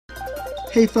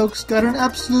Hey folks, got an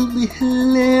absolutely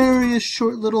hilarious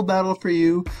short little battle for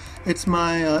you. It's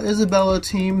my Isabella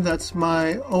team, that's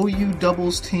my OU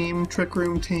doubles team, Trick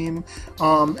Room team,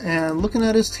 and looking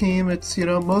at his team, it's,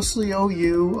 mostly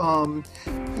OU, so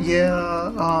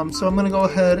I'm gonna go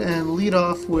ahead and lead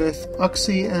off with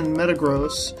Uxie and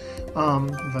Metagross.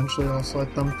 Eventually I'll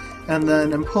select them, and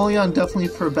then Empoleon definitely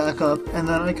for backup, and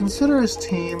then I consider his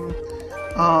team.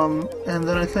 And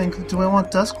then I think, do I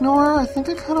want Dusknoir? I think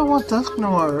I kind of want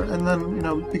Dusknoir, and then,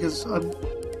 because I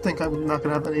think I'm not going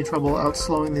to have any trouble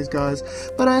outslowing these guys,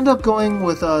 but I end up going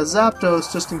with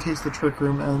Zapdos just in case the Trick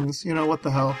Room ends, what the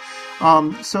hell.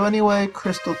 So anyway,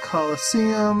 Crystal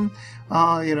Coliseum,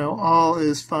 all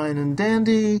is fine and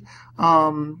dandy,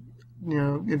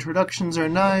 introductions are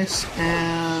nice,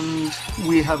 and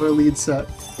we have our lead set.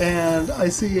 And I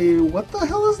see, what the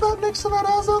hell is that next to that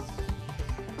Azza?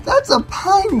 That's a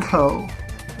Pineco!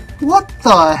 What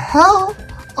the hell?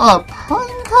 A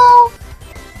Pineco?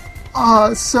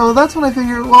 So that's when I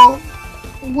figured, well,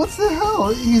 what's the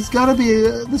hell? He's gotta be,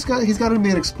 he's gotta be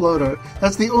an Exploder.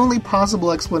 That's the only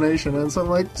possible explanation, and so I'm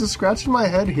like, just scratching my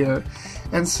head here.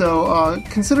 And so,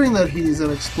 considering that he's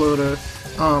an Exploder,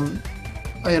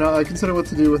 I consider what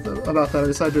to do about that. I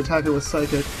decided to attack it with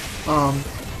Psychic.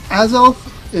 Azelf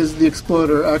is the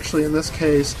Exploder, actually, in this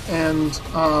case, and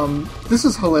this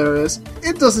is hilarious.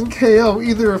 It doesn't KO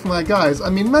either of my guys. I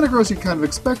mean, Metagross you kind of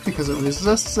expect because it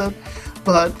resists it,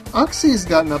 but Uxie's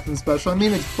got nothing special. I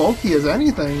mean, it's bulky as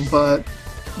anything, but,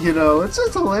 it's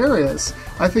just hilarious.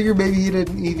 I figured maybe he did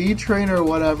an EV train or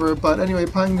whatever, but anyway,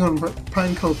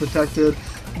 Pineco protected.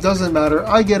 Doesn't matter.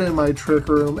 I get in my Trick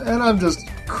Room, and I'm just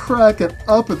cracking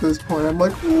up at this point. I'm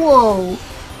like, whoa!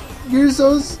 You're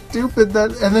so stupid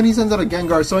that... And then he sends out a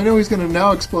Gengar, so I know he's going to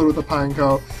now explode with a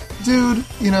Pineco. Dude,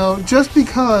 just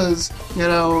because,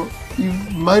 you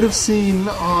might have seen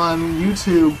on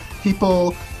YouTube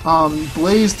people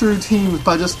blaze through teams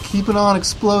by just keeping on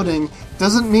exploding,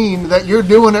 doesn't mean that you're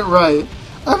doing it right.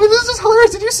 I mean, this is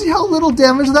hilarious. Did you see how little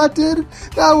damage that did?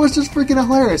 That was just freaking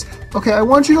hilarious. Okay, I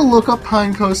want you to look up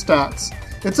Pineco stats.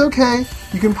 It's okay.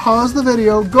 You can pause the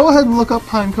video. Go ahead and look up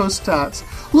Pineco's stats.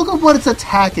 Look up what its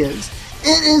attack is.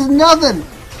 It is nothing.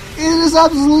 It is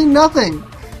absolutely nothing.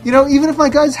 Even if my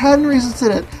guys hadn't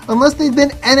resisted it, unless they'd been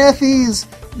NFEs,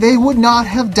 they would not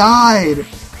have died.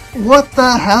 What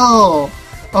the hell?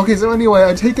 Okay, so anyway,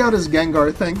 I take out his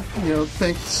Gengar,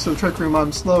 thanks to Trick Room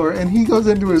I'm slower, and he goes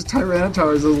into his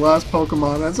Tyranitar as his last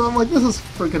Pokemon, and so I'm like, this is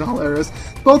freaking hilarious.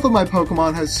 Both of my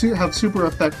Pokemon have super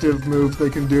effective moves they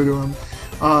can do to him.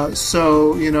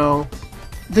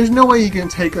 There's no way he can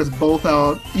take us both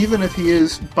out, even if he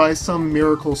is, by some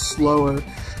miracle, slower,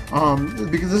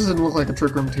 because this doesn't look like a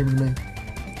Trick Room team to me.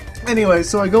 Anyway,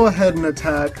 so I go ahead and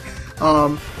attack.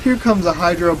 Here comes a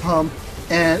Hydro Pump,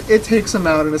 and it takes him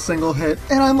out in a single hit,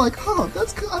 and I'm like, I'm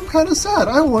kind of sad.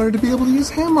 I wanted to be able to use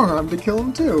Hammer Arm to kill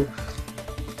him too.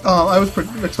 I was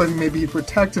expecting maybe he'd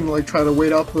protect and try to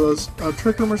wait out the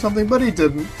Trick Room or something, but he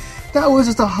didn't. That was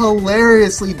just a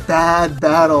hilariously bad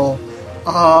battle.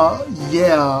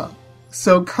 Yeah.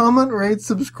 So comment, rate,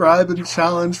 subscribe, and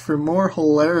challenge for more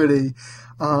hilarity.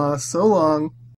 So long.